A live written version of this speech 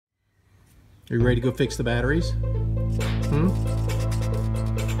Are you ready to go fix the batteries?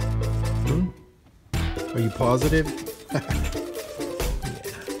 Are you positive? Yeah.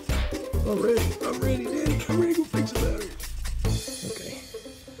 I'm ready, Daddy. I'm ready to go fix the batteries. Okay.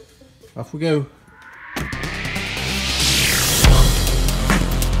 Off we go.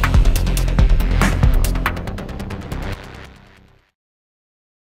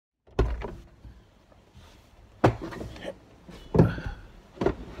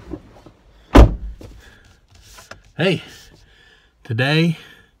 Hey, today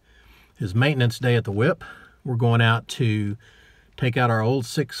is maintenance day at the whip. We're going out to take out our old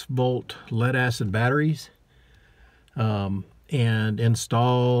 6-volt lead acid batteries and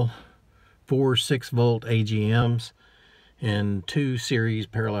install 4 6-volt AGMs and 2 series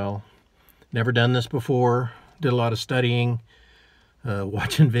parallel. Never done this before. Did a lot of studying,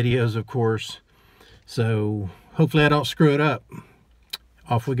 watching videos, of course. So hopefully I don't screw it up.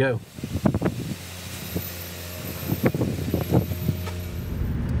 Off we go.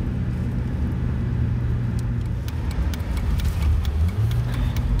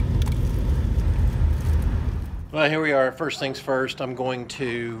 Well, here we are. First things first, I'm going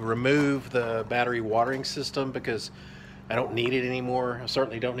to remove the battery watering system because I don't need it anymore. I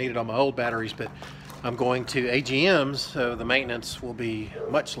certainly don't need it on my old batteries, but I'm going to AGMs, so the maintenance will be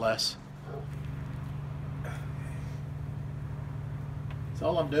much less. So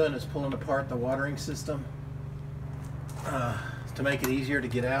all I'm doing is pulling apart the watering system to make it easier to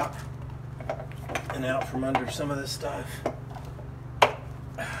get out and out from under some of this stuff.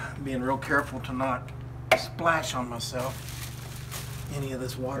 Being real careful to not splash on myself any of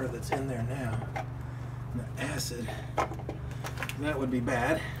this water that's in there now. And the acid, that would be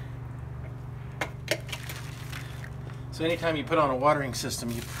bad. So anytime you put on a watering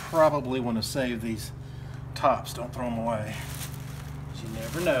system, you probably want to save these tops. Don't throw them away. You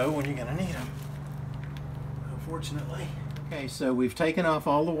never know when you're going to need them, unfortunately. Okay, so we've taken off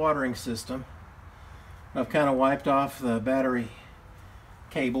all the watering system. I've kind of wiped off the battery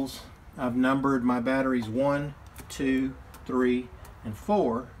cables. I've numbered my batteries 1, 2, 3, and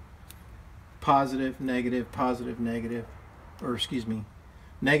 4. Positive, negative, positive, negative, or excuse me,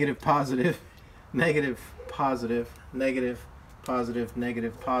 negative, positive, negative, positive, negative, positive,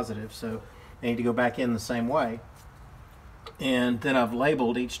 negative, positive. So I need to go back in the same way. And then I've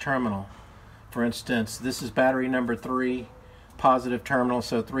labeled each terminal. For instance, this is battery number 3, positive terminal,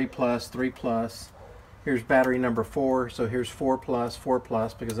 so 3 plus, 3 plus. Here's battery number 4, so here's 4 plus, 4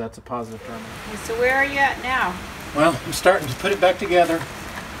 plus, because that's a positive terminal. So where are you at now? Well, I'm starting to put it back together.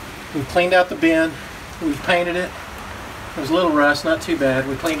 We've cleaned out the bin. We've painted it. There's a little rust, not too bad.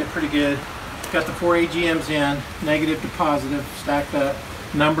 We cleaned it pretty good. Got the 4 AGMs in, negative to positive, stacked up.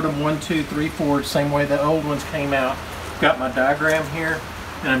 Numbered them 1, 2, 3, 4, same way the old ones came out. Got my diagram here,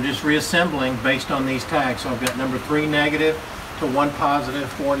 and I'm just reassembling based on these tags. So I've got number 3 negative to 1 positive,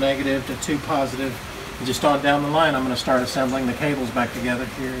 4 negative to 2 positive. And just on down the line, I'm going to start assembling the cables back together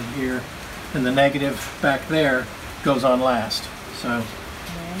here and here, and the negative back there goes on last. So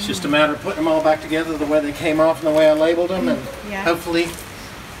it's just a matter of putting them all back together the way they came off and the way I labeled them, and hopefully,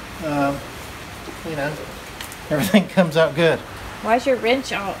 you know, everything comes out good. Why is your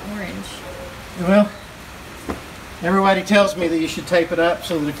wrench all orange? Well, everybody tells me that you should tape it up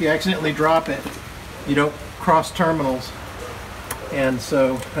so that if you accidentally drop it, you don't cross terminals. And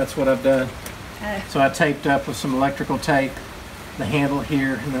so that's what I've done. So I taped up with some electrical tape the handle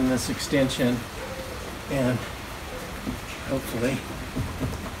here and then this extension. And hopefully,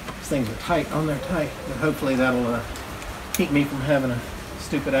 these things are tight on there tight, but hopefully that'll keep me from having a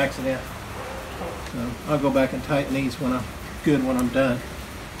stupid accident. So I'll go back and tighten these when I'm done.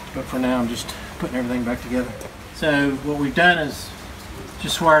 But for now, I'm just putting everything back together. So what we've done is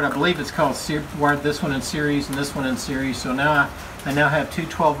just wired, I believe it's called, wired this one in series and this one in series. So now I now have 2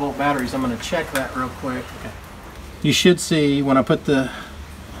 12-volt batteries. I'm going to check that real quick. Okay. You should see, when I put the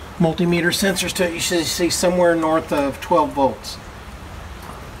multimeter sensors to it, you should see somewhere north of 12 volts.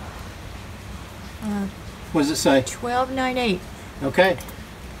 What does it say? 1298. Okay,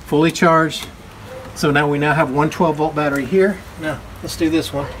 fully charged. So now we have one 12-volt battery here. Now let's do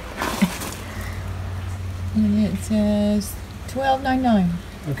this one. And it says 1299.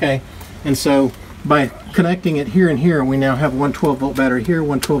 Okay, and so by connecting it here and here, we now have one 12-volt battery here,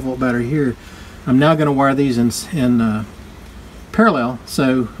 one 12-volt battery here. I'm now going to wire these in parallel.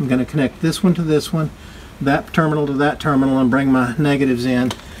 So I'm going to connect this one to this one, that terminal to that terminal, and bring my negatives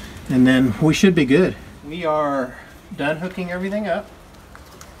in, and then we should be good. We are done hooking everything up.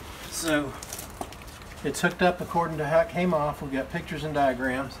 So it's hooked up according to how it came off. We've got pictures and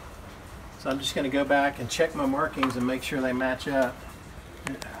diagrams. So I'm just going to go back and check my markings and make sure they match up.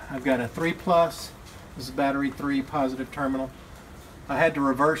 I've got a 3 plus. This is battery 3 positive terminal. I had to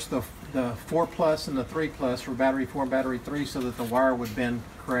reverse the 4 plus and the 3 plus for battery 4 and battery 3 so that the wire would bend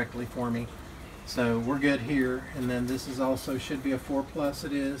correctly for me. So we're good here. And then this is also should be a 4 plus.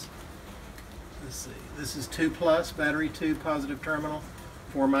 It is. Let's see. This is 2 plus, battery 2 positive terminal.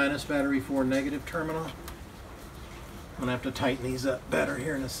 4 minus, battery 4 negative terminal. I'm gonna have to tighten these up better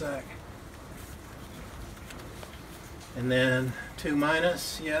here in a sec. And then 2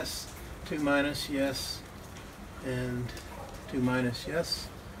 minus, yes. 2 minus, yes. And 2 minus, yes.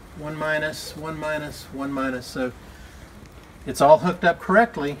 1 minus, 1 minus, 1 minus. So it's all hooked up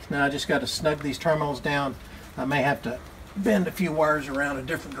correctly. Now I just got to snug these terminals down. I may have to bend a few wires around a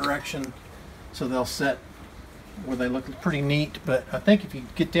different direction so they'll set where they look pretty neat. But I think if you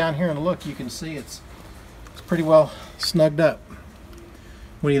get down here and look, you can see it's pretty well snugged up.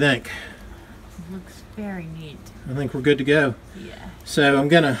 What do you think? It looks very neat. I think we're good to go. Yeah. So I'm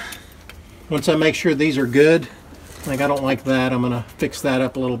gonna, once I make sure these are good, like I don't like that, I'm gonna fix that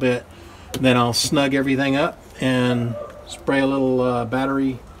up a little bit. Then I'll snug everything up and spray a little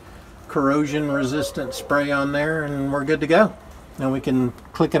battery corrosion resistant spray on there, and we're good to go. Now we can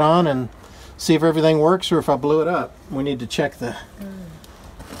click it on and see if everything works or if I blew it up. We need to check the...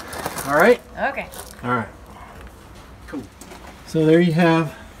 All right? Okay. All right. Cool. So there you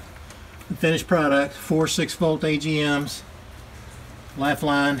have the finished product. 4 6-volt AGMs,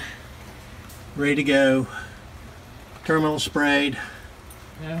 lifeline, ready to go. Terminal sprayed.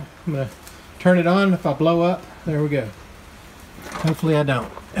 Now I'm going to turn it on. If I blow up, there we go. Hopefully I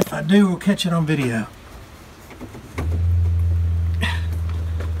don't. If I do, we'll catch it on video.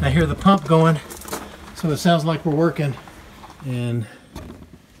 I hear the pump going, so it sounds like we're working, and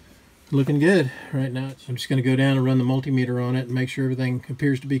looking good right now. I'm just going to go down and run the multimeter on it and make sure everything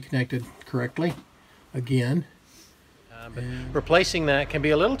appears to be connected correctly again. But replacing that can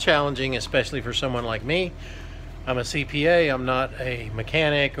be a little challenging, especially for someone like me. I'm a CPA, I'm not a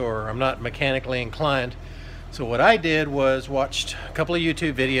mechanic, or I'm not mechanically inclined. So what I did was watched a couple of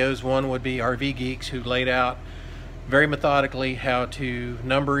YouTube videos. One would be RV Geeks, who laid out very methodically how to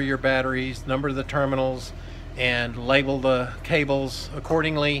number your batteries, number the terminals, and label the cables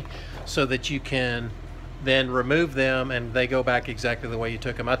accordingly so that you can then remove them and they go back exactly the way you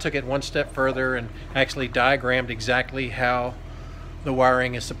took them. I took it one step further and actually diagrammed exactly how the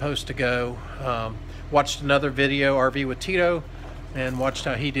wiring is supposed to go. Watched another video, RV with Tito, and watched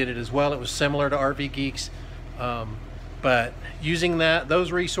how he did it as well. It was similar to RV Geeks, but using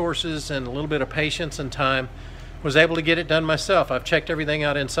those resources and a little bit of patience and time, was able to get it done myself. I've checked everything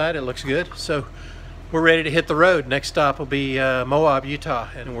out inside. It looks good. So we're ready to hit the road. Next stop will be Moab, Utah,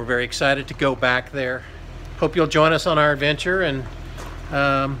 and we're very excited to go back there. Hope you'll join us on our adventure, and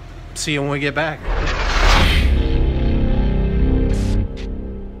see you when we get back.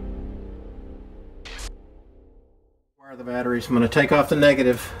 Wire the batteries. I'm going to take off the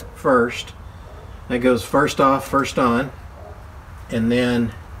negative first. That goes first off, first on, and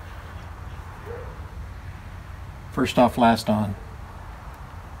then first off, last on.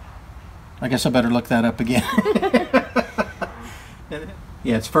 I guess I better look that up again.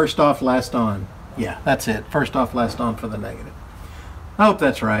 Yeah, it's first off, last on. Yeah, that's it. First off, last on for the negative. I hope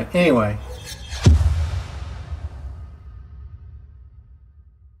that's right. Anyway,